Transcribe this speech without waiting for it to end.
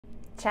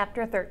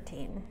Chapter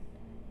 13,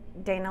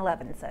 Dana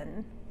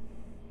Levinson.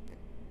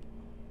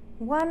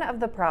 One of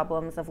the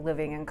problems of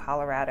living in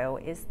Colorado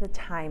is the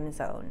time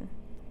zone.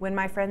 When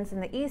my friends in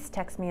the East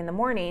text me in the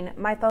morning,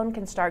 my phone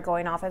can start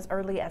going off as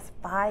early as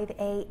 5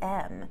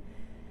 a.m.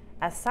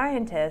 As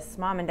scientists,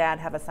 Mom and Dad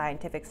have a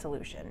scientific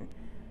solution.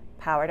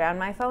 Power down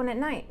my phone at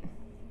night.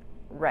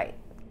 Right,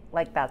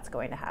 like that's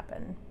going to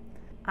happen.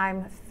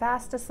 I'm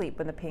fast asleep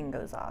when the ping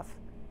goes off.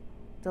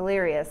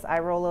 Delirious, I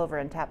roll over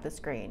and tap the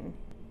screen.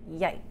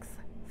 Yikes,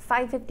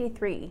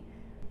 5:53.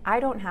 I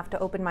don't have to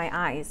open my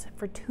eyes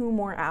for 2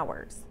 more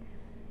hours.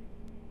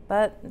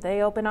 But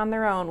they open on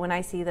their own when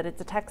I see that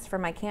it's a text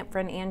from my camp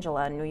friend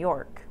Angela in New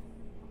York.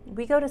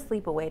 We go to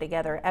sleepaway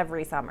together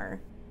every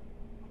summer.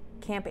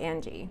 Camp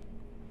Angie.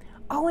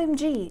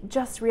 OMG,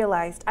 just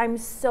realized, I'm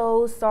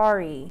so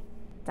sorry.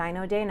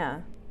 Dino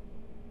Dana.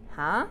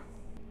 Huh?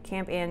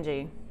 Camp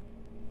Angie.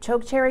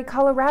 Chokecherry,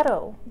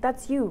 Colorado.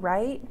 That's you,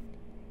 right?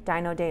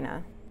 Dino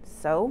Dana.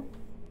 So?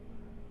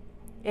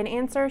 In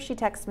answer, she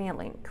texts me a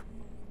link.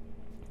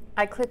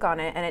 I click on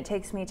it and it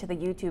takes me to the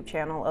YouTube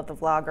channel of the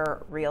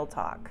vlogger Real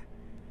Talk.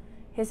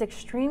 His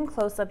extreme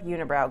close-up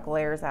unibrow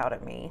glares out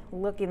at me,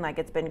 looking like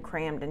it's been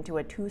crammed into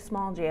a too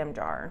small jam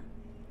jar.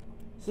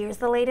 Here's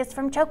the latest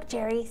from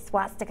Chokecherry,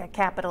 swastika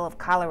capital of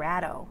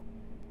Colorado.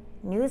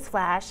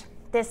 Newsflash,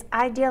 this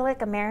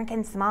idyllic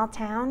American small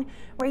town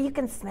where you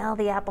can smell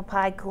the apple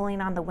pie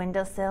cooling on the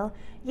windowsill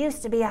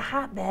used to be a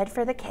hotbed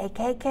for the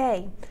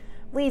KKK.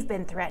 We've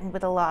been threatened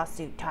with a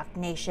lawsuit, Talk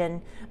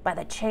Nation, by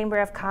the Chamber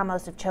of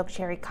Commerce of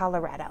Chokecherry,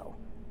 Colorado.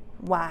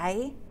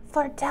 Why?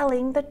 For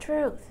telling the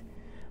truth.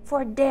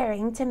 For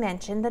daring to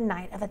mention the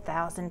Night of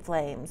 1,000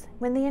 Flames,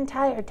 when the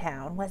entire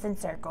town was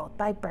encircled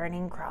by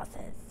burning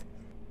crosses.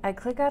 I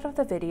click out of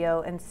the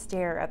video and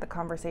stare at the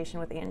conversation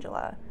with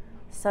Angela,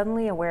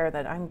 suddenly aware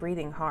that I'm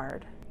breathing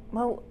hard.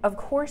 Well, of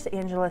course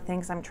Angela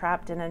thinks I'm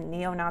trapped in a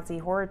neo-Nazi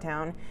horror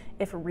town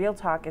if Real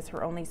Talk is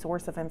her only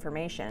source of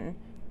information.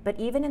 But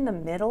even in the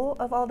middle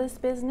of all this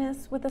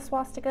business with the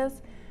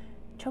swastikas,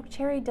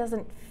 Chokecherry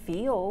doesn't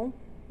feel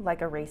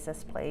like a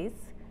racist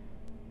place.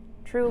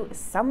 True,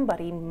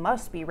 somebody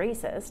must be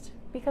racist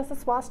because the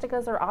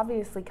swastikas are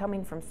obviously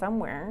coming from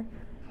somewhere,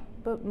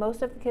 but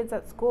most of the kids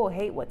at school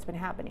hate what's been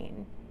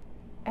happening.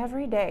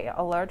 Every day,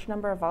 a large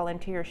number of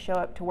volunteers show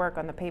up to work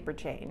on the paper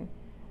chain.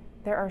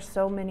 There are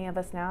so many of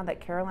us now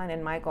that Caroline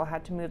and Michael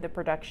had to move the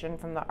production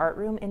from the art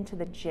room into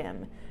the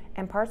gym,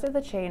 and parts of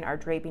the chain are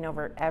draping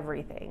over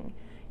everything.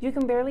 You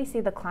can barely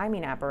see the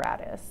climbing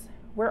apparatus.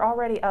 We're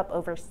already up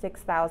over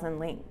 6,000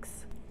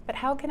 links. But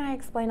how can I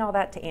explain all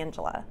that to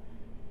Angela?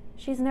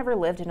 She's never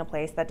lived in a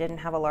place that didn't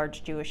have a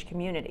large Jewish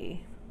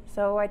community.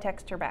 So I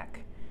text her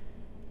back.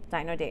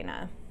 Dino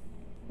Dana.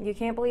 You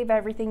can't believe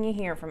everything you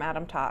hear from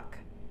Adam Talk.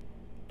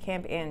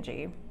 Camp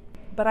Angie.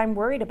 But I'm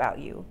worried about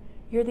you.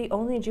 You're the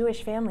only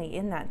Jewish family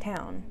in that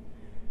town.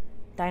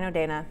 Dino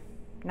Dana.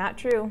 Not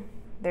true.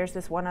 There's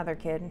this one other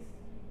kid.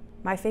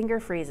 My finger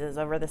freezes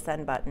over the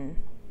send button.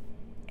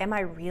 Am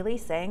I really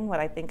saying what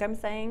I think I'm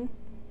saying?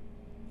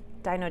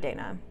 Dino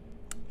Dana.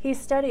 He's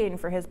studying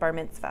for his bar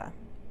mitzvah.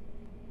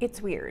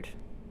 It's weird.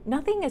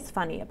 Nothing is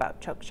funny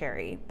about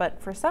Chokecherry, but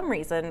for some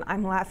reason,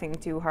 I'm laughing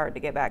too hard to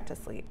get back to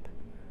sleep.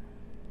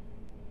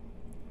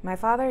 My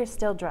father is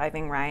still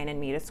driving Ryan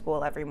and me to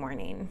school every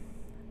morning.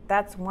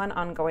 That's one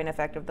ongoing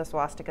effect of the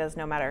swastikas,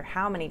 no matter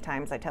how many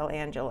times I tell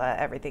Angela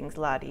everything's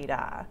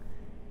la-di-da.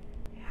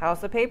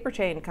 How's the paper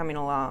chain coming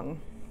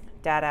along?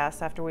 Dad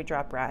asks after we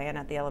drop Ryan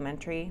at the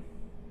elementary.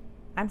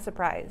 I'm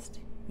surprised.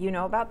 You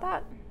know about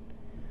that?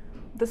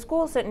 The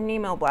school sent an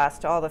email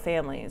blast to all the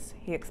families,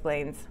 he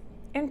explains.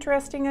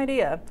 Interesting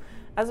idea.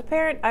 As a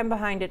parent, I'm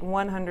behind it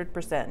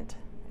 100%.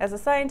 As a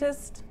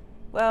scientist,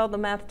 well, the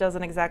math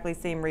doesn't exactly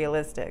seem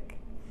realistic.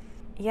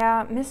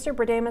 Yeah, Mr.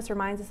 Bredamus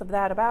reminds us of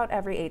that about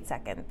every 8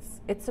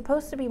 seconds. It's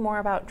supposed to be more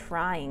about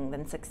trying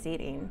than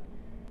succeeding.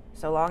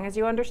 So long as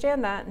you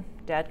understand that,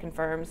 Dad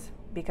confirms,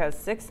 because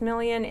 6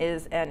 million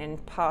is an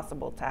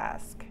impossible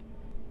task.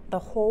 The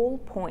whole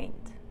point,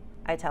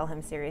 I tell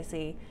him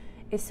seriously,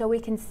 is so we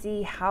can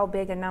see how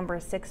big a number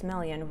 6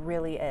 million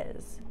really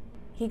is.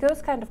 He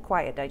goes kind of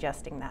quiet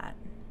digesting that.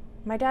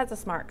 My dad's a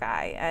smart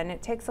guy, and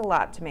it takes a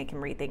lot to make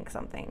him rethink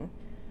something.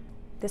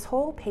 This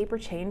whole paper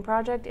chain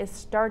project is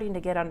starting to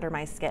get under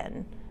my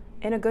skin,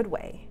 in a good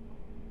way.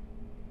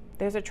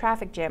 There's a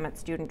traffic jam at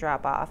student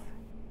drop-off.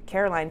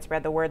 Caroline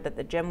spread the word that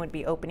the gym would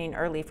be opening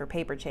early for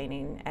paper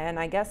chaining, and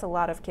I guess a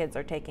lot of kids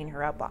are taking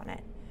her up on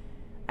it.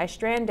 I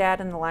strand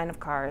Dad in the line of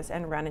cars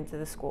and run into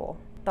the school.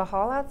 The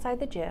hall outside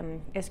the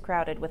gym is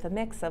crowded with a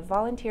mix of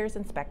volunteers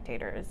and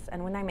spectators,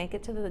 and when I make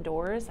it to the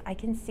doors, I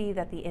can see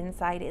that the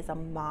inside is a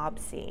mob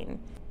scene.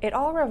 It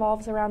all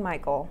revolves around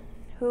Michael,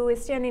 who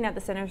is standing at the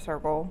center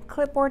circle,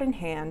 clipboard in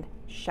hand,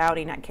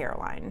 shouting at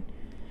Caroline.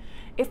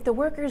 If the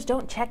workers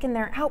don't check in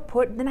their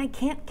output, then I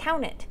can't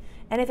count it.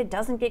 And if it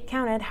doesn't get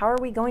counted, how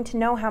are we going to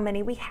know how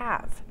many we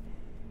have?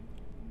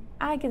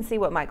 I can see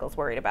what Michael's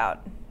worried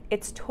about.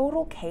 It's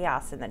total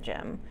chaos in the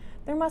gym.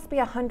 There must be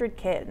 100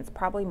 kids,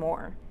 probably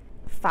more.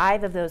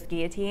 5 of those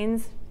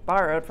guillotines,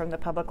 borrowed from the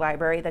public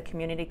library, the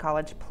community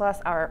college, plus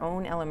our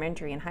own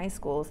elementary and high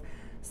schools,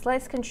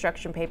 slice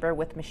construction paper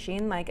with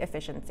machine-like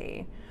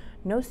efficiency.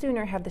 No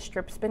sooner have the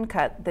strips been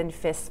cut than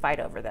fists fight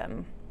over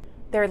them.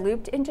 They're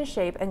looped into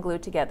shape and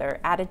glued together,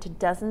 added to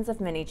dozens of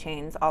mini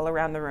chains all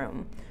around the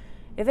room.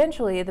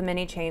 Eventually, the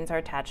mini chains are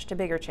attached to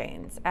bigger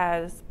chains,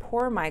 as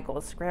poor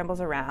Michael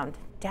scrambles around,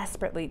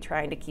 desperately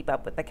trying to keep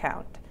up with the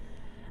count.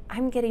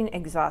 I'm getting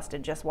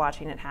exhausted just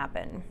watching it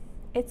happen.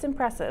 It's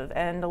impressive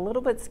and a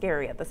little bit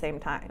scary at the same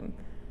time.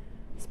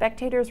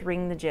 Spectators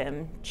ring the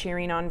gym,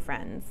 cheering on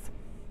friends.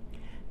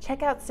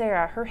 Check out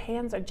Sarah, her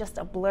hands are just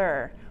a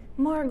blur.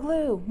 More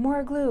glue,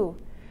 more glue.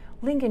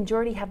 Link and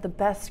Jordy have the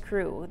best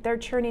crew. They're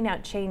churning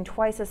out chain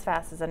twice as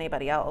fast as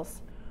anybody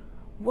else.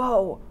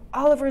 Whoa,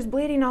 Oliver's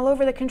bleeding all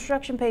over the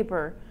construction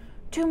paper.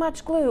 Too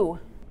much glue.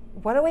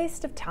 What a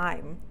waste of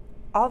time.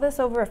 All this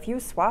over a few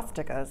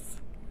swastikas.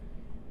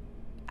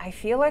 I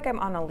feel like I'm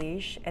on a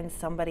leash and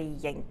somebody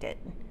yanked it.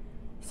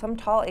 Some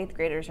tall 8th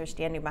graders are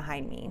standing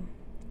behind me.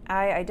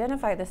 I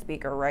identify the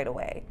speaker right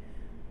away.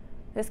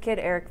 This kid,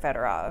 Eric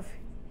Fedorov.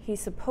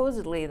 He's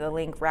supposedly the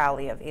Link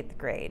Rowley of 8th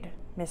grade,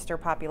 Mr.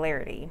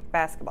 Popularity,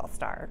 basketball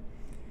star.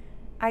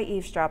 I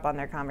eavesdrop on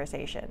their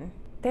conversation.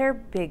 They're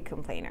big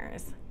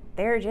complainers.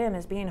 Their gym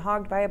is being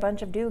hogged by a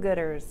bunch of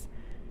do-gooders.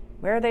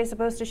 Where are they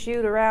supposed to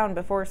shoot around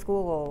before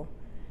school?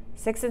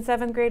 6th and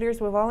 7th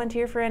graders will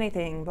volunteer for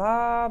anything,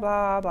 blah,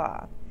 blah,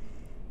 blah.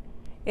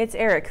 It's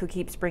Eric who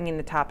keeps bringing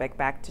the topic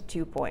back to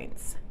 2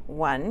 points.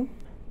 1,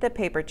 the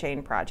paper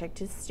chain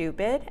project is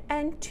stupid,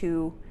 and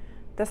 2,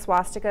 the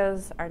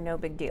swastikas are no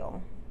big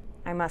deal.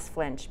 I must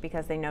flinch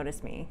because they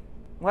notice me.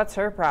 What's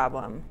her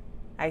problem?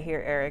 I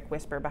hear Eric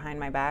whisper behind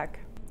my back,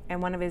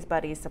 and one of his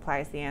buddies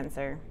supplies the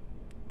answer.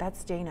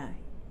 That's Dana,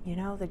 you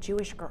know, the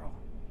Jewish girl.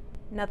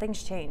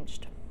 Nothing's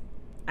changed.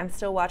 I'm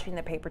still watching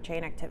the paper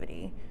chain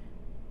activity,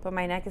 but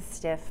my neck is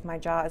stiff, my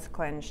jaw is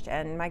clenched,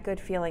 and my good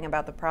feeling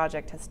about the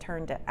project has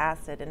turned to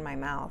acid in my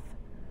mouth.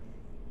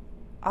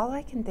 All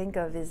I can think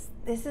of is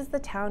this is the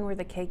town where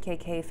the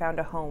KKK found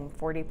a home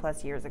 40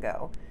 plus years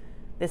ago.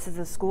 This is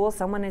a school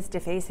someone is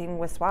defacing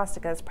with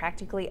swastikas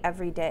practically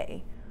every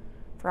day.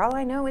 For all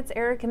I know, it's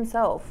Eric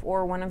himself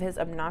or one of his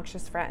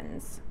obnoxious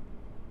friends.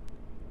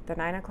 The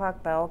 9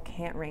 o'clock bell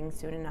can't ring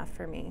soon enough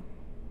for me.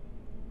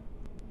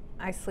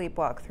 I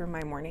sleepwalk through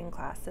my morning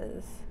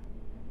classes.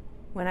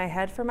 When I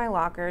head for my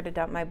locker to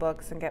dump my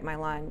books and get my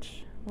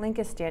lunch, Link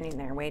is standing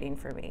there waiting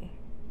for me.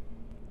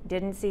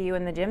 Didn't see you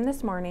in the gym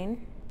this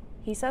morning.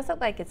 He says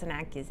it like it's an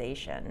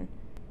accusation.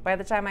 By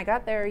the time I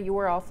got there, you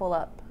were all full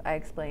up, I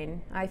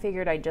explain. I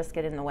figured I'd just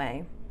get in the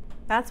way.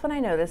 That's when I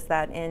noticed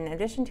that in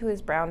addition to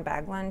his brown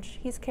bag lunch,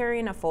 he's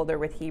carrying a folder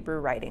with Hebrew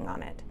writing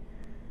on it.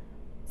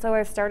 So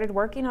I've started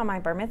working on my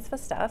bar mitzvah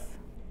stuff,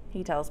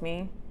 he tells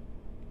me.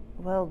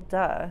 Well,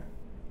 duh.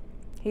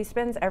 He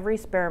spends every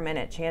spare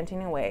minute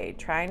chanting away,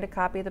 trying to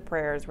copy the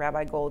prayers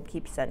Rabbi Gold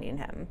keeps sending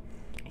him.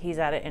 He's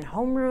at it in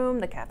homeroom,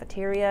 the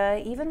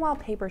cafeteria, even while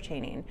paper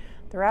chaining.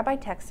 The rabbi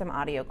texts him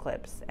audio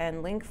clips,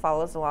 and Link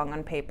follows along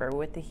on paper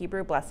with the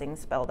Hebrew blessing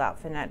spelled out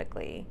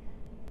phonetically.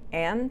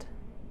 And,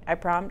 I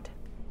prompt,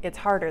 it's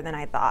harder than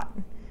I thought.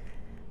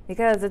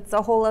 Because it's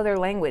a whole other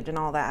language and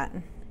all that.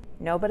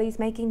 Nobody's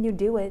making you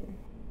do it,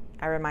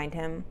 I remind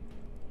him.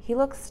 He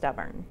looks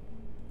stubborn.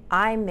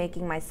 I'm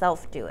making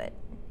myself do it.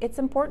 It's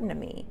important to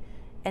me.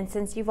 And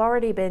since you've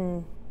already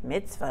been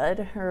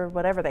mitzvahed, or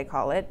whatever they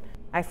call it,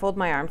 I fold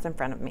my arms in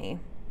front of me.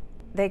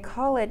 They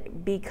call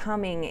it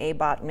becoming a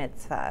bat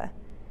mitzvah.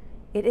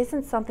 It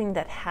isn't something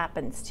that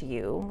happens to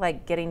you,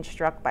 like getting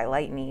struck by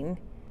lightning.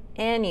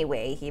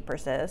 Anyway, he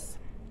persists,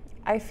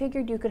 I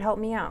figured you could help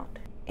me out.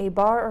 A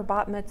bar or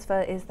bat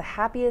mitzvah is the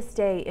happiest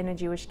day in a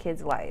Jewish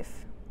kid's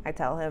life, I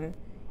tell him.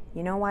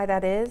 You know why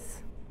that is?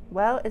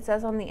 Well, it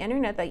says on the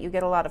internet that you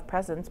get a lot of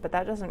presents, but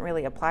that doesn't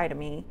really apply to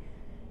me.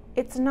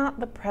 It's not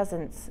the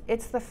presents,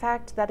 it's the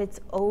fact that it's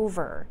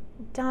over,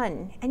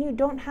 done, and you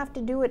don't have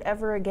to do it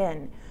ever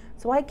again.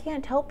 So I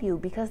can't help you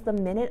because the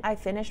minute I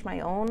finished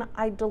my own,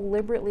 I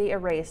deliberately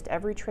erased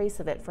every trace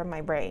of it from my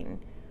brain.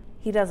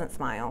 He doesn't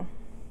smile.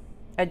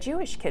 A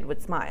Jewish kid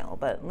would smile,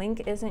 but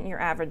Link isn't your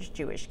average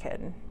Jewish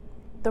kid.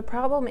 The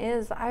problem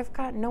is I've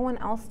got no one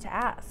else to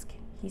ask,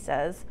 he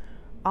says.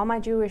 All my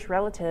Jewish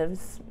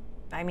relatives,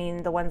 I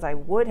mean the ones I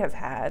would have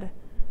had,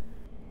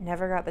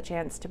 never got the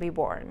chance to be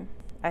born.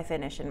 I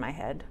finish in my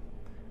head.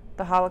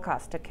 The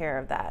Holocaust took care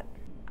of that.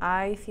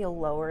 I feel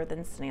lower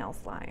than snail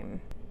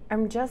slime.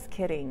 I'm just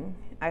kidding,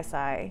 I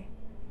sigh.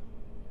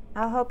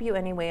 I'll help you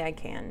any way I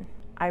can.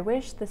 I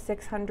wish the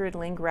 600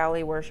 Link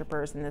Rowley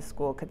worshippers in this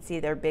school could see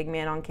their big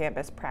man on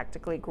campus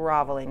practically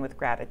groveling with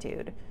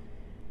gratitude.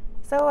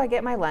 So I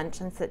get my lunch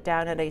and sit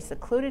down at a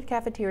secluded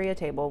cafeteria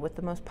table with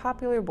the most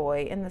popular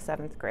boy in the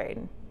 7th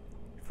grade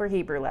for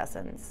Hebrew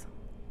lessons.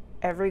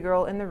 Every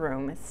girl in the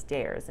room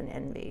stares in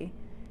envy.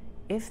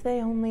 If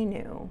they only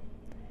knew.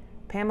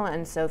 Pamela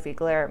and Sophie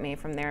glare at me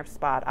from their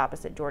spot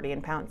opposite Jordy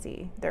and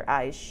Pouncy, their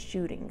eyes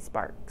shooting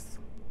sparks.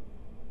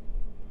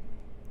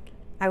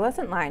 I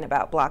wasn't lying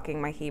about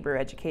blocking my Hebrew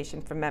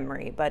education from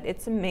memory, but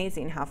it's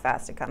amazing how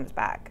fast it comes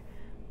back.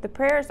 The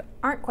prayers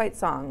aren't quite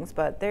songs,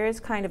 but there is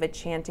kind of a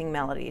chanting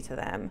melody to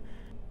them.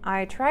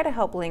 I try to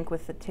help Link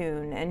with the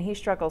tune, and he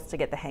struggles to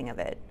get the hang of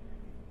it.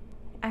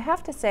 I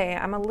have to say,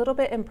 I'm a little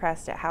bit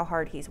impressed at how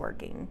hard he's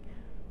working.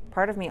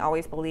 Part of me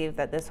always believed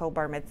that this whole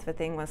bar mitzvah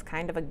thing was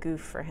kind of a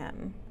goof for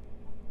him.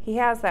 He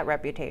has that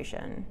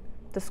reputation.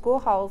 The school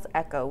halls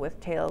echo with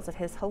tales of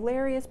his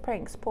hilarious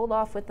pranks pulled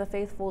off with the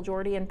faithful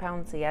Geordie and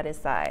Pouncey at his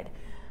side,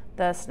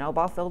 the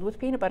snowball filled with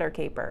peanut butter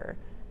caper,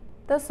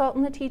 the salt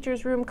in the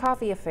teacher's room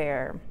coffee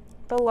affair,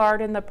 the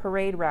lard in the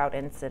parade route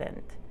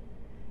incident.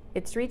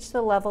 It's reached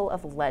the level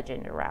of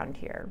legend around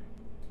here.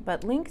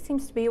 But Link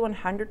seems to be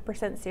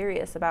 100%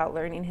 serious about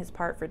learning his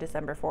part for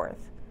December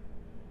 4th.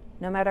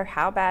 No matter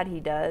how bad he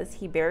does,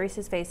 he buries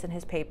his face in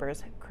his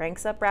papers,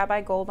 cranks up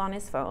Rabbi Gold on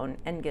his phone,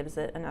 and gives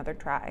it another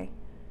try.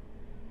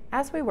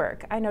 As we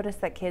work, I notice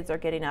that kids are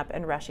getting up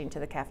and rushing to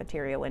the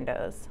cafeteria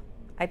windows.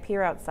 I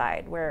peer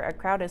outside, where a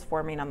crowd is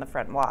forming on the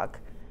front walk.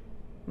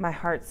 My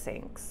heart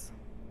sinks.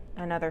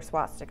 Another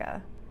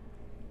swastika.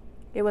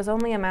 It was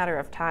only a matter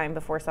of time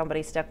before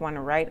somebody stuck one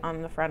right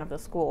on the front of the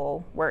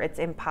school, where it's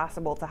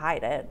impossible to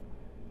hide it.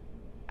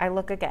 I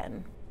look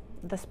again.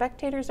 The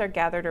spectators are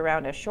gathered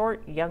around a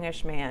short,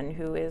 youngish man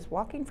who is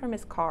walking from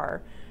his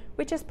car,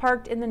 which is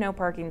parked in the no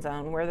parking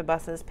zone where the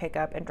buses pick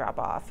up and drop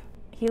off.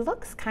 He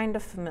looks kind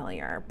of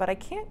familiar, but I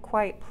can't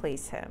quite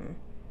place him.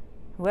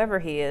 Whoever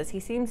he is, he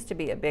seems to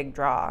be a big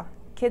draw.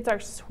 Kids are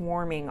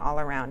swarming all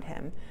around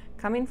him,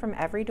 coming from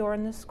every door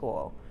in the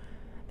school.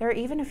 There are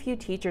even a few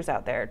teachers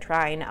out there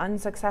trying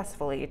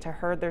unsuccessfully to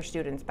herd their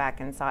students back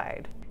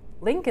inside.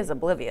 Link is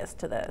oblivious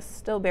to this,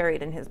 still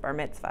buried in his bar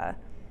mitzvah.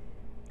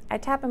 I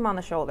tap him on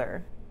the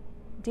shoulder.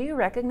 Do you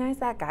recognize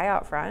that guy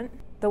out front?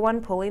 The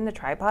one pulling the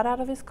tripod out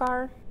of his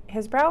car?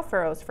 His brow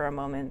furrows for a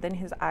moment, then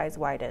his eyes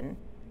widen.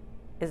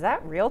 Is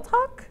that real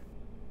talk?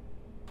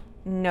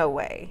 No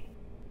way.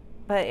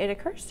 But it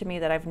occurs to me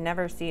that I've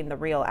never seen the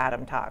real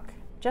Adam talk,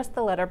 just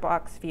the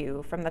letterbox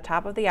view from the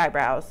top of the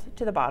eyebrows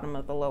to the bottom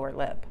of the lower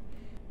lip.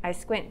 I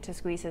squint to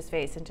squeeze his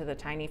face into the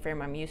tiny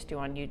frame I'm used to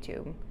on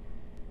YouTube.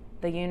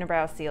 The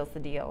unibrow seals the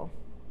deal.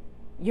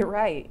 You're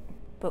right,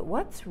 but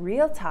what's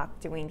Real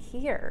Talk doing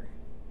here?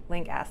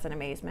 Link asks in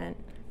amazement.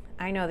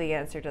 I know the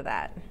answer to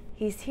that.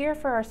 He's here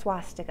for our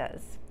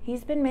swastikas.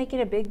 He's been making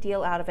a big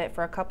deal out of it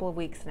for a couple of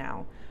weeks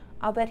now.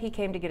 I'll bet he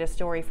came to get a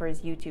story for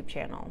his YouTube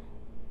channel.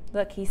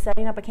 Look, he's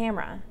setting up a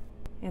camera.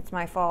 It's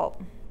my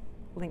fault,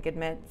 Link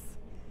admits.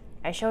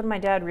 I showed my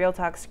dad Real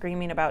Talk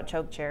screaming about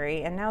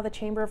chokecherry, and now the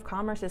Chamber of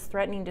Commerce is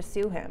threatening to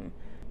sue him.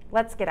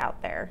 Let's get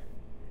out there.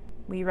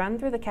 We run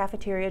through the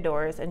cafeteria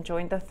doors and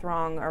join the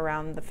throng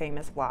around the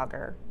famous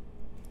vlogger.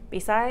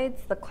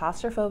 Besides the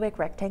claustrophobic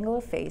rectangle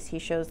of face he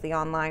shows the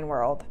online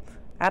world,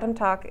 Adam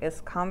Talk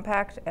is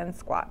compact and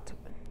squat,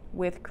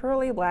 with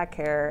curly black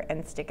hair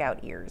and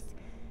stick-out ears.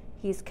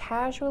 He's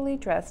casually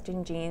dressed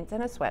in jeans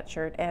and a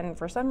sweatshirt and,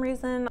 for some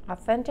reason,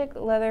 authentic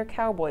leather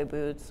cowboy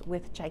boots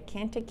with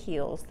gigantic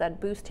heels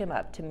that boost him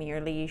up to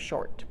merely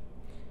short.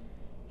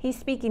 He's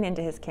speaking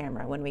into his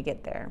camera when we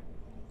get there.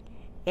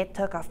 It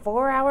took a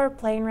 4-hour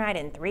plane ride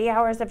and 3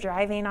 hours of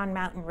driving on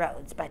mountain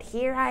roads, but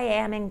here I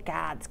am in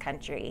God's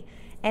country,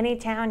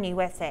 Anytown,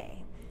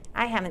 USA.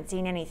 I haven't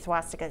seen any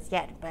swastikas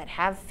yet, but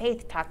have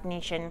faith, Talk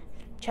Nation.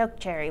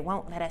 Chokecherry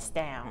won't let us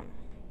down.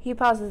 He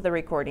pauses the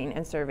recording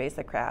and surveys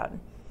the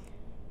crowd.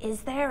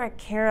 Is there a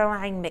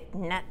Caroline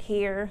McNutt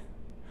here?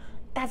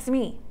 That's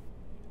me.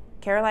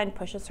 Caroline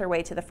pushes her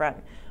way to the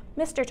front.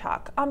 Mr.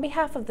 Talk, on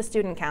behalf of the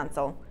student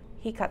council.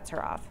 He cuts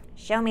her off.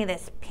 Show me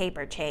this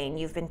paper chain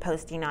you've been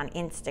posting on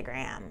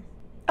Instagram.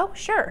 Oh,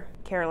 sure,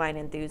 Caroline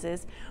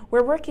enthuses.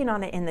 We're working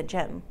on it in the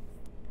gym.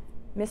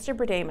 Mr.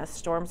 Bredamus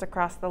storms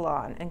across the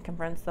lawn and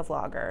confronts the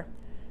vlogger.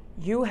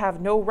 You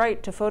have no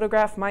right to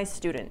photograph my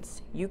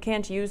students. You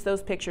can't use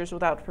those pictures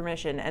without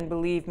permission, and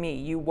believe me,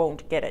 you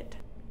won't get it.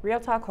 Real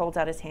Talk holds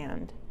out his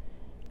hand.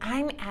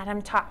 I'm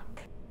Adam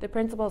Talk. The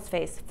principal's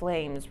face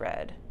flames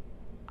red.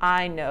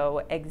 I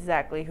know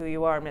exactly who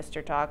you are,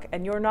 Mr. Talk,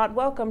 and you're not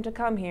welcome to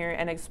come here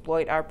and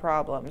exploit our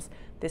problems.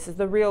 This is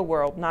the real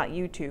world, not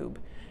YouTube.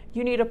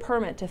 You need a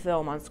permit to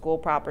film on school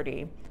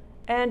property.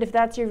 And if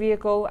that's your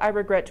vehicle, I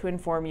regret to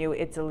inform you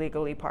it's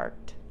illegally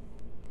parked.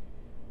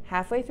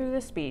 Halfway through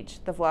the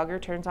speech, the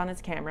vlogger turns on his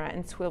camera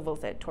and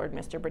swivels it toward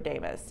Mr.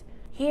 Bredamus.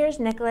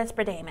 Here's Nicholas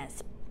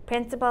Bredamus,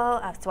 principal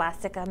of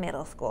Swastika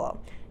Middle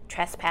School,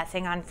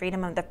 trespassing on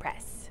freedom of the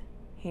press.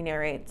 He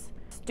narrates.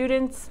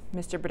 Students,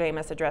 Mr.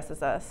 Bredamus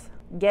addresses us,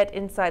 get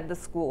inside the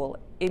school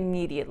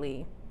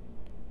immediately.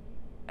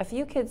 A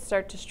few kids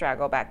start to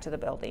straggle back to the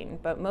building,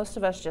 but most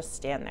of us just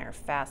stand there,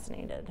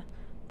 fascinated.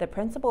 The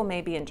principal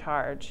may be in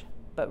charge,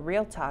 but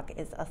Real Talk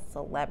is a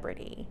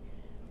celebrity.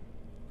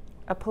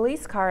 A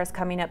police car is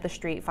coming up the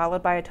street,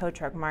 followed by a tow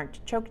truck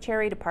marked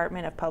Chokecherry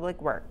Department of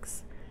Public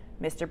Works.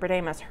 Mr.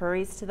 Bredamus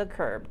hurries to the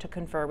curb to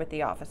confer with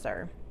the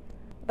officer.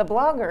 The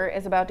blogger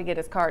is about to get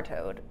his car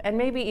towed, and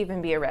maybe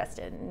even be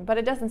arrested, but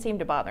it doesn't seem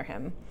to bother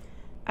him.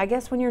 I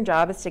guess when your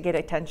job is to get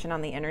attention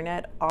on the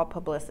internet, all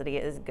publicity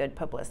is good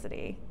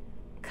publicity.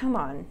 Come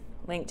on,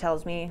 Link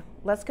tells me.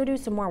 Let's go do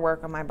some more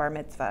work on my bar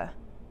mitzvah.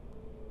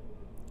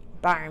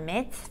 Bar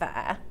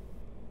mitzvah?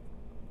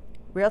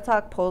 Real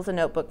Talk pulls a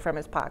notebook from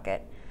his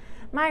pocket.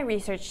 My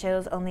research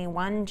shows only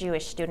one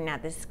Jewish student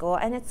at this school,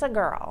 and it's a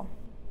girl.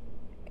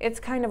 It's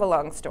kind of a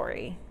long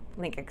story,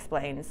 Link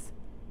explains.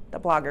 The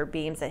blogger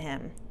beams at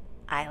him.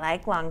 I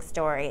like long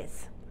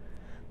stories.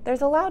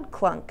 There's a loud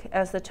clunk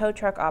as the tow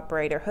truck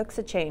operator hooks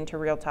a chain to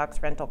Real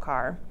Talk's rental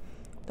car.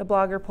 The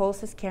blogger pulls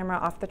his camera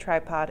off the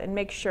tripod and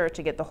makes sure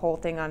to get the whole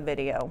thing on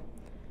video.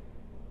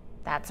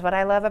 That's what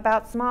I love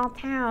about small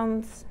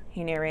towns,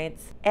 he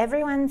narrates.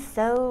 Everyone's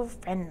so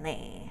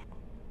friendly.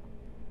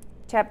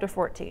 Chapter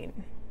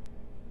 14.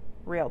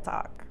 Real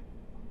Talk.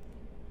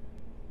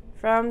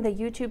 From the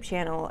YouTube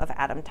channel of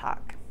Adam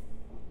Talk.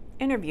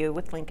 Interview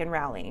with Lincoln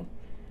Rowley.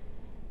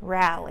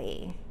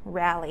 Rowley.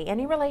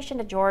 Any relation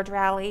to George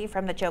Rowley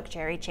from the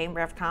Chokecherry Chamber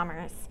of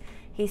Commerce?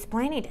 He's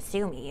planning to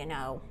sue me, you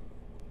know.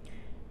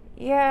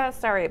 Yeah,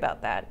 sorry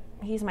about that.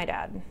 He's my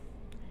dad.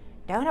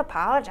 Don't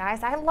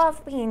apologize. I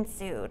love being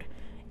sued.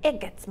 It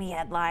gets me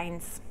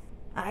headlines.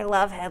 I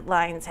love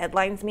headlines.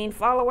 Headlines mean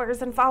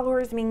followers, and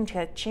followers mean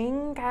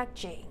ka-ching,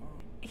 ka-ching.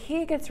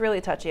 He gets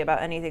really touchy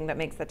about anything that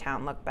makes the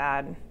town look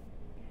bad.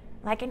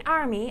 Like an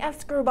army of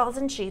screwballs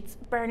and sheets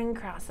burning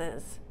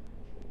crosses.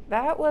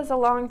 That was a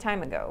long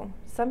time ago.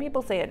 Some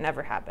people say it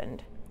never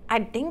happened.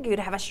 I'd think you'd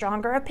have a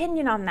stronger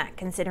opinion on that,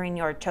 considering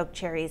you're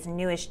Chokecherry's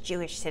newest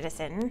Jewish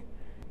citizen.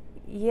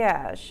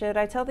 Yeah, should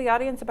I tell the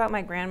audience about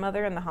my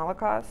grandmother and the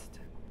Holocaust?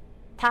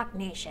 Talk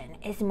Nation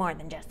is more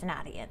than just an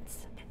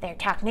audience. They're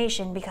Talk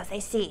Nation because they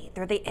see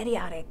through the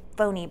idiotic,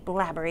 phony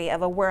blabbery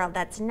of a world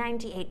that's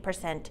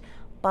 98%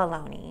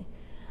 baloney.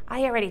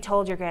 I already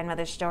told your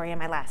grandmother's story in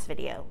my last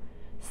video.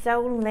 So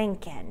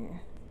Lincoln.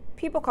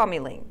 People call me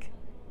Link.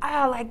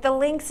 Oh, like the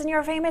links in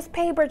your famous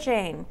paper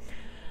chain.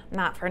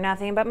 Not for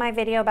nothing, but my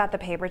video about the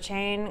paper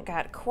chain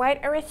got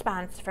quite a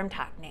response from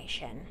Talk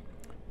Nation.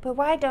 But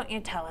why don't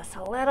you tell us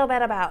a little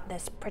bit about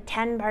this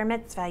pretend bar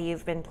mitzvah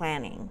you've been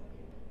planning?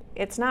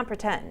 It's not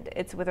pretend.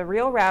 It's with a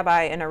real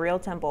rabbi in a real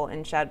temple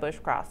in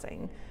Shadbush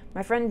Crossing.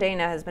 My friend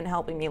Dana has been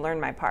helping me learn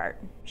my part.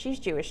 She's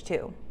Jewish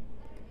too.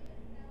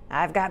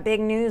 I've got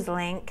big news,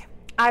 Link.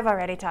 I've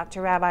already talked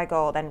to Rabbi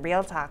Gold, and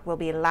Real Talk will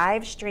be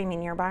live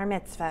streaming your bar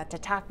mitzvah to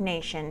Talk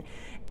Nation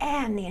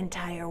and the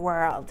entire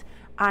world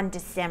on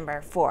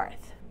December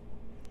 4th.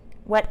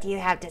 What do you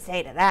have to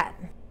say to that?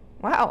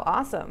 Wow,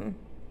 awesome.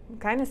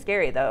 Kind of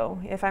scary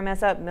though. If I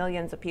mess up,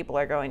 millions of people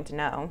are going to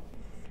know.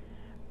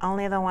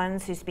 Only the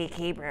ones who speak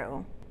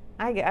Hebrew.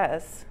 I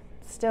guess.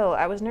 Still,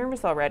 I was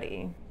nervous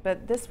already,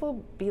 but this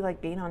will be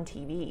like being on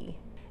TV.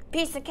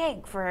 Piece of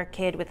cake for a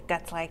kid with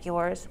guts like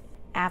yours.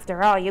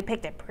 After all, you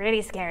picked a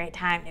pretty scary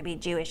time to be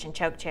Jewish in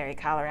Chokecherry,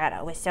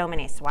 Colorado, with so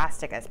many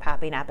swastikas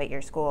popping up at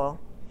your school.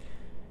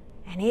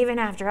 And even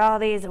after all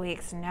these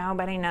weeks,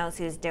 nobody knows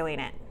who's doing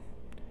it.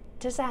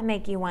 Does that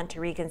make you want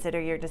to reconsider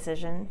your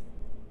decision?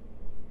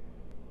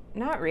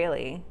 Not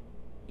really.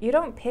 You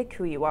don't pick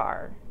who you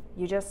are.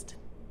 You just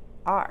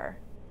are.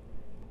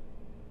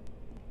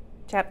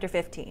 Chapter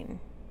 15.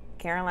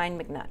 Caroline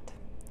McNutt.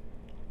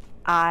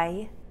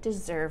 I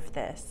deserve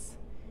this.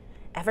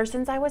 Ever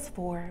since I was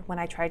 4, when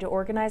I tried to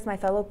organize my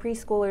fellow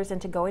preschoolers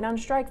into going on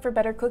strike for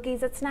better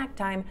cookies at snack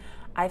time,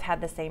 I've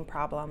had the same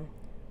problem.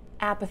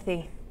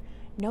 Apathy.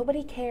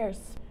 Nobody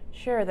cares.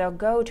 Sure, they'll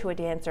go to a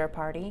dance or a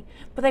party,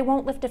 but they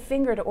won't lift a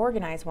finger to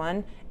organize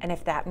one, and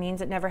if that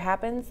means it never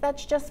happens,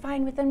 that's just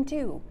fine with them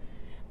too.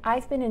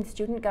 I've been in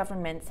student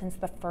government since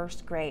the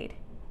 1st grade.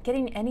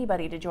 Getting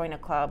anybody to join a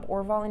club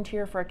or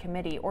volunteer for a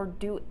committee or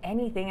do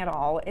anything at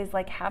all is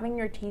like having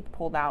your teeth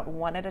pulled out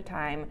one at a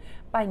time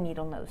by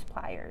needle-nose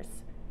pliers.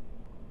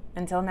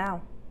 Until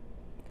now.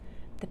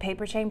 The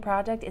Paper Chain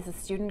Project is a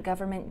student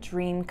government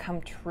dream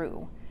come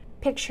true.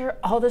 Picture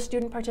all the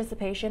student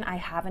participation I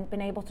haven't been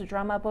able to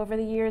drum up over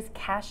the years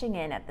cashing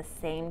in at the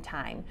same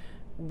time,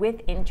 with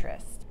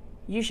interest.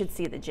 You should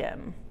see the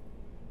gym.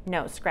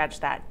 No, scratch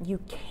that. You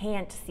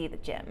can't see the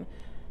gym.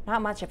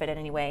 Not much of it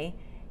anyway.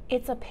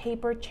 It's a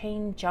paper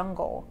chain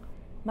jungle.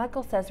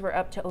 Michael says we're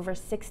up to over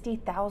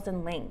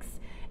 60,000 links,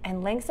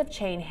 and lengths of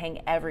chain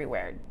hang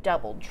everywhere,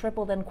 doubled,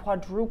 tripled, and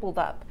quadrupled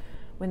up.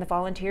 When the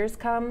volunteers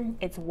come,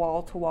 it's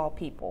wall-to-wall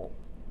people.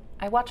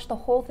 I watched the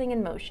whole thing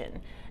in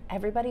motion,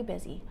 everybody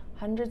busy,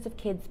 hundreds of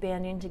kids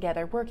banding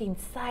together, working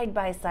side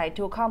by side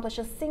to accomplish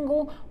a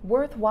single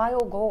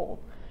worthwhile goal.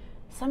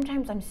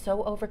 Sometimes I'm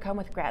so overcome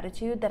with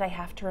gratitude that I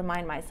have to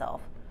remind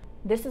myself,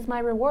 this is my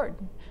reward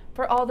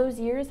for all those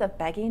years of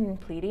begging and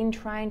pleading,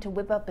 trying to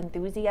whip up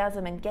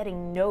enthusiasm and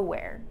getting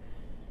nowhere.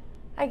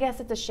 I guess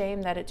it's a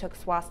shame that it took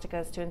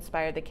swastikas to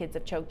inspire the kids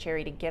of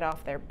Chokecherry to get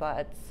off their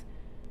butts.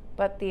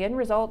 But the end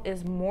result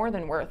is more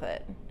than worth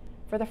it.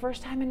 For the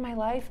first time in my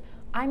life,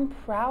 I'm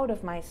proud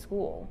of my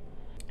school.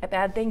 A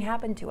bad thing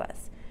happened to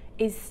us,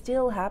 is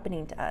still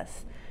happening to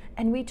us,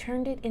 and we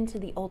turned it into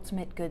the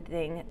ultimate good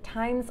thing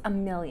times a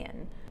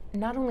million.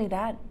 Not only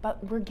that,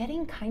 but we're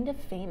getting kind of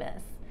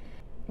famous.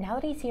 Now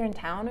that he's here in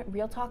town,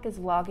 Real Talk is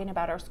vlogging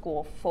about our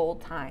school full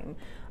time.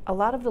 A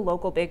lot of the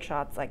local big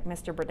shots like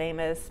Mr.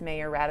 Berdamus,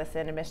 Mayor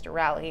Radisson, and Mr.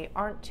 Rowley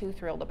aren't too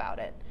thrilled about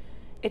it.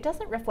 It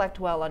doesn't reflect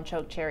well on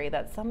Choke Cherry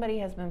that somebody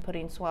has been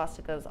putting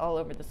swastikas all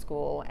over the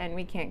school and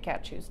we can't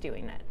catch who's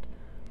doing it.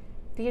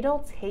 The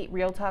adults hate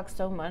Real Talk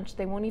so much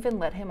they won't even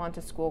let him onto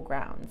school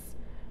grounds.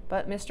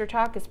 But Mr.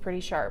 Talk is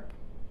pretty sharp.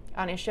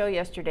 On his show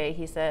yesterday,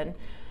 he said,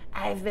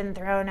 "I've been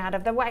thrown out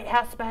of the White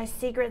House by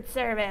Secret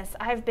Service.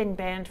 I've been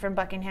banned from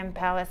Buckingham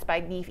Palace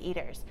by beef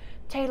eaters.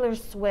 Taylor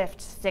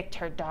Swift sicked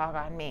her dog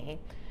on me.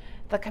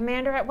 The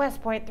commander at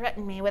West Point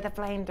threatened me with a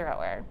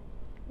flamethrower.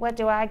 What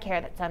do I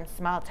care that some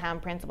small-town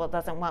principal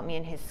doesn't want me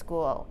in his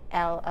school?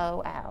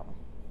 LOL."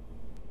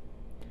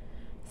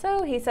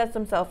 So he sets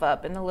himself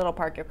up in the little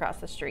park across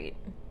the street.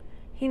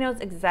 He knows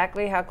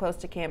exactly how close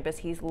to campus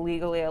he's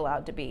legally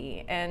allowed to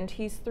be, and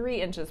he's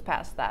 3 inches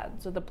past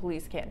that, so the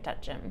police can't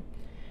touch him.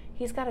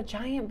 He's got a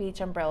giant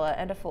beach umbrella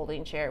and a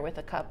folding chair with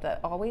a cup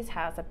that always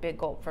has a big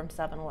gulp from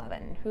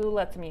 7-Eleven, who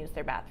lets him use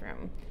their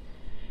bathroom.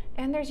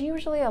 And there's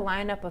usually a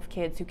lineup of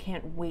kids who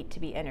can't wait to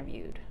be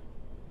interviewed.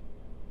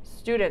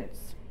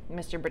 "Students,"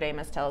 Mr.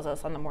 Bredamus tells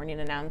us on the morning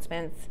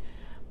announcements,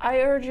 "I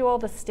urge you all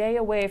to stay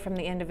away from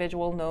the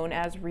individual known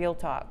as Real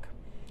Talk.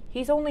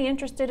 He's only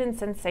interested in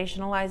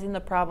sensationalizing the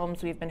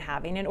problems we've been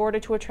having in order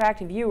to attract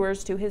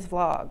viewers to his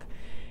vlog.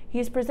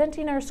 He's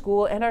presenting our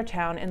school and our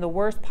town in the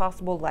worst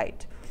possible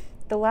light.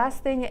 The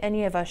last thing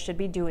any of us should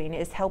be doing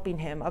is helping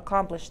him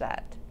accomplish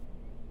that."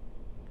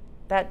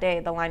 That day,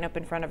 the lineup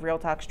in front of Real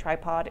Talk's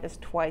tripod is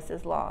twice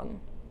as long.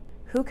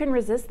 Who can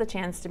resist the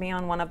chance to be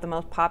on one of the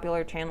most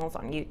popular channels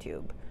on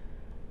YouTube?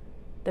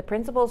 The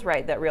principal's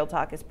right that Real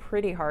Talk is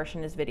pretty harsh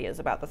in his videos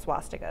about the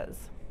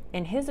swastikas.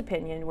 In his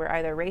opinion, we're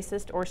either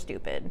racist or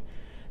stupid.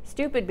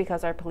 Stupid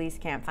because our police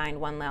can't find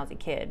one lousy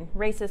kid.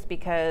 Racist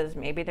because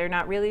maybe they're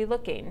not really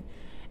looking.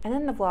 And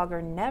then the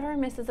vlogger never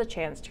misses a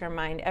chance to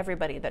remind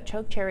everybody that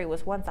Choke Cherry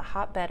was once a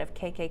hotbed of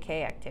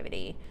KKK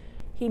activity.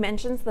 He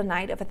mentions the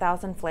Night of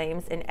 1,000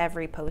 Flames in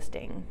every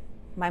posting.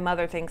 My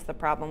mother thinks the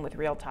problem with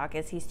Real Talk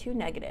is he's too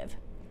negative.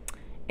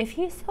 If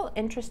he's so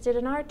interested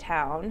in our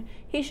town,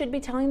 he should be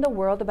telling the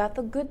world about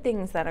the good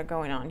things that are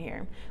going on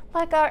here,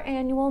 like our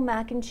annual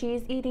mac and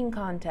cheese eating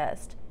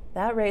contest.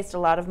 That raised a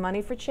lot of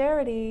money for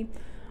charity.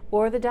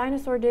 Or the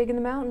dinosaur dig in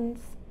the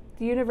mountains.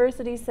 The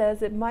university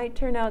says it might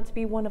turn out to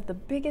be one of the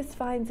biggest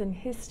finds in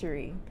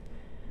history.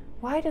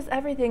 Why does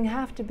everything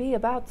have to be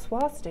about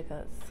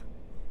swastikas?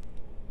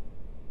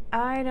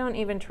 I don't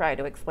even try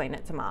to explain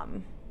it to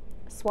Mom.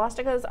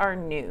 Swastikas are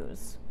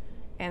news,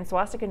 and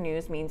swastika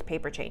news means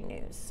paper chain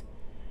news.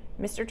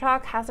 Mr.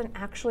 Talk hasn't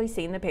actually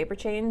seen the paper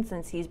chain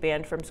since he's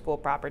banned from school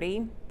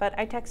property, but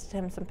I texted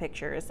him some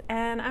pictures,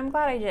 and I'm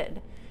glad I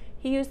did.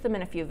 He used them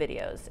in a few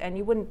videos, and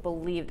you wouldn't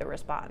believe the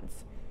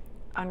response.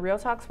 On Real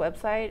Talk's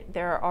website,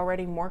 there are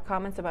already more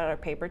comments about our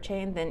paper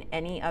chain than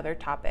any other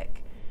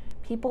topic.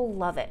 People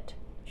love it.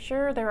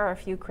 Sure, there are a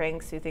few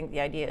cranks who think the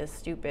idea is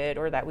stupid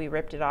or that we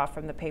ripped it off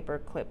from the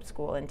paperclip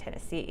school in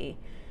Tennessee.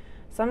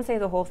 Some say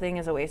the whole thing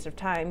is a waste of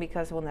time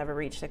because we'll never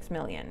reach 6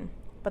 million.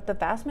 But the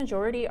vast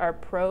majority are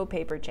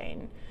pro-paper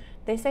chain.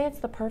 They say it's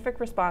the perfect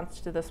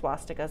response to the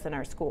swastikas in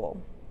our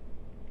school.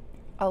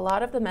 A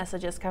lot of the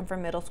messages come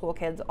from middle school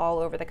kids all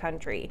over the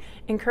country,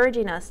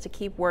 encouraging us to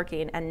keep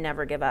working and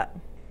never give up,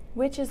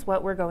 which is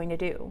what we're going to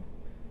do.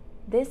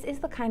 This is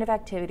the kind of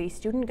activity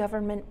student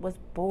government was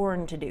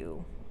born to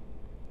do.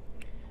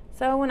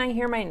 So when I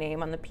hear my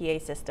name on the PA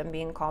system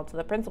being called to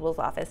the principal's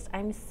office,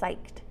 I'm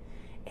psyched.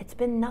 It's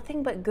been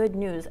nothing but good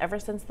news ever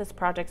since this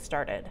project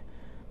started.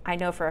 I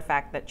know for a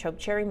fact that Choke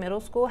Cherry Middle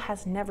School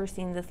has never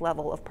seen this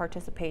level of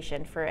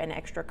participation for an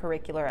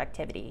extracurricular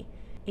activity.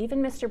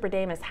 Even Mr.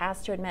 Bredamus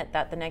has to admit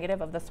that the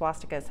negative of the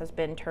swastikas has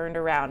been turned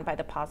around by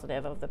the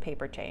positive of the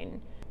paper chain.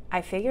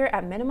 I figure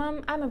at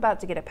minimum, I'm about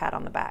to get a pat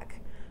on the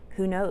back.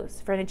 Who knows,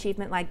 for an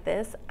achievement like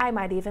this, I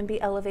might even be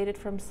elevated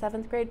from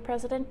 7th grade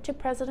president to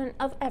president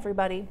of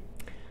everybody.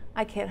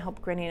 I can't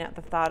help grinning at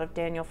the thought of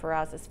Daniel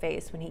Faraz's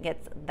face when he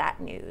gets that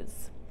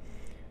news.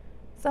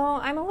 So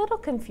I'm a little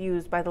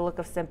confused by the look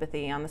of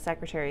sympathy on the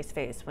secretary's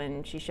face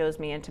when she shows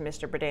me into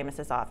Mr.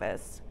 Bredamus'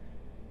 office.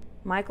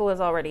 Michael is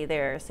already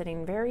there,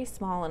 sitting very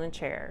small in a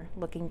chair,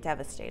 looking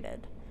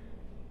devastated.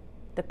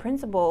 The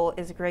principal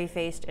is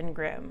gray-faced and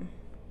grim.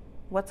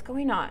 What's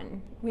going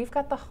on? We've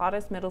got the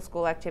hottest middle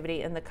school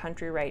activity in the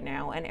country right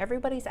now, and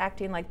everybody's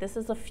acting like this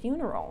is a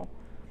funeral.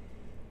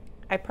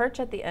 I perch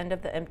at the end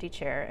of the empty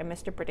chair, and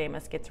Mr.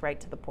 Bredamus gets right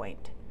to the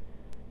point.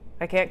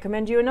 I can't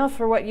commend you enough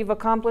for what you've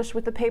accomplished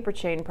with the paper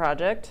chain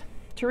project.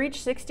 To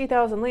reach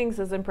 60,000 links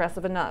is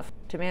impressive enough.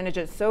 To manage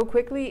it so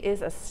quickly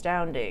is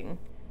astounding.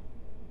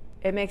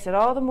 It makes it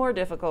all the more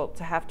difficult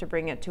to have to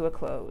bring it to a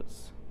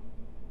close.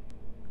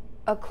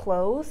 A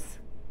close?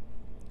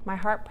 My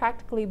heart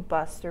practically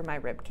busts through my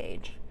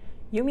ribcage.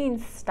 You mean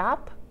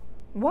stop?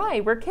 Why?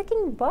 We're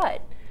kicking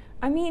butt.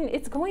 I mean,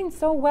 it's going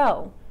so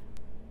well.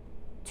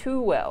 Too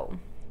well,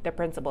 the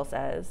principal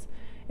says.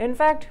 In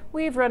fact,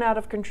 we've run out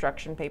of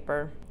construction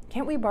paper.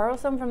 Can't we borrow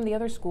some from the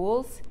other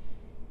schools?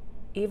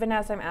 Even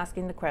as I'm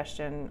asking the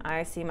question,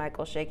 I see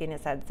Michael shaking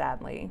his head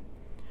sadly.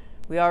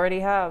 We already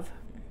have,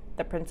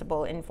 the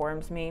principal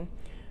informs me.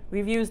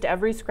 We've used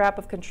every scrap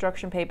of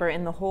construction paper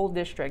in the whole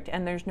district,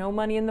 and there's no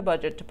money in the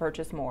budget to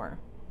purchase more.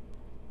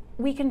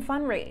 We can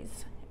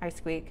fundraise, I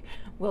squeak.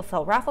 We'll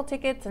sell raffle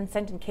tickets and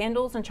scented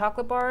candles and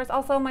chocolate bars.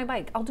 I'll sell my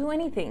bike. I'll do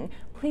anything.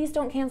 Please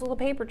don't cancel the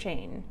paper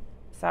chain.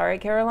 Sorry,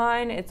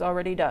 Caroline, it's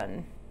already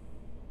done.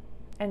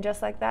 And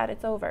just like that,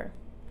 it's over.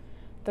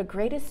 The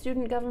greatest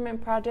student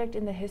government project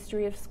in the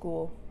history of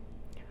school.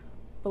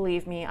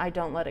 Believe me, I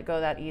don't let it go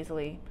that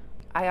easily.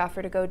 I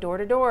offer to go door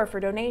to door for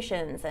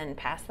donations and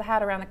pass the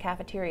hat around the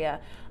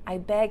cafeteria. I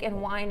beg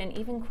and whine and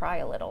even cry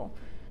a little.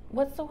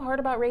 What's so hard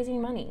about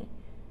raising money?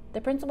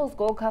 The principal's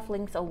gold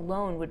cufflinks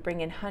alone would bring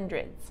in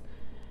hundreds.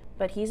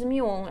 But he's a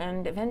mule,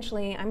 and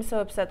eventually I'm so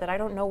upset that I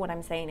don't know what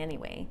I'm saying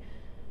anyway.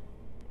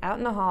 Out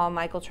in the hall,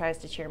 Michael tries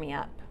to cheer me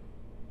up.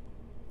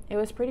 It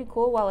was pretty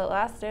cool while it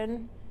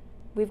lasted.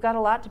 We've got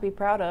a lot to be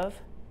proud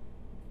of.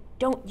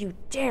 Don't you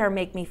dare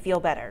make me feel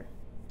better,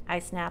 I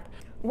snap.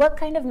 What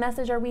kind of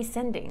message are we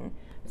sending?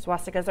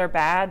 Swastikas are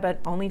bad, but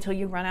only till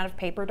you run out of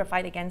paper to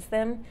fight against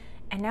them?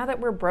 And now that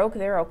we're broke,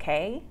 they're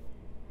okay?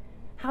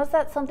 How's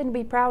that something to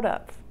be proud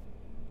of?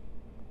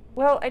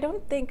 Well, I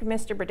don't think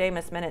Mr.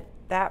 Berdamus meant it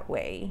that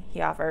way,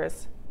 he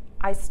offers.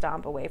 I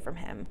stomp away from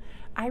him.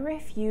 I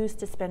refuse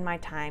to spend my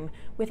time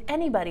with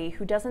anybody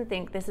who doesn't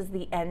think this is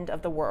the end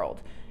of the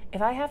world.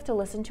 If I have to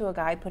listen to a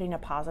guy putting a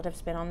positive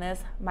spin on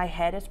this, my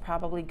head is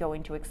probably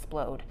going to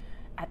explode.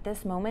 At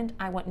this moment,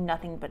 I want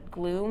nothing but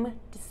gloom,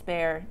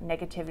 despair,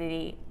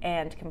 negativity,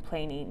 and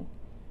complaining.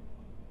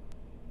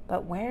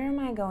 But where am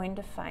I going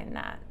to find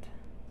that?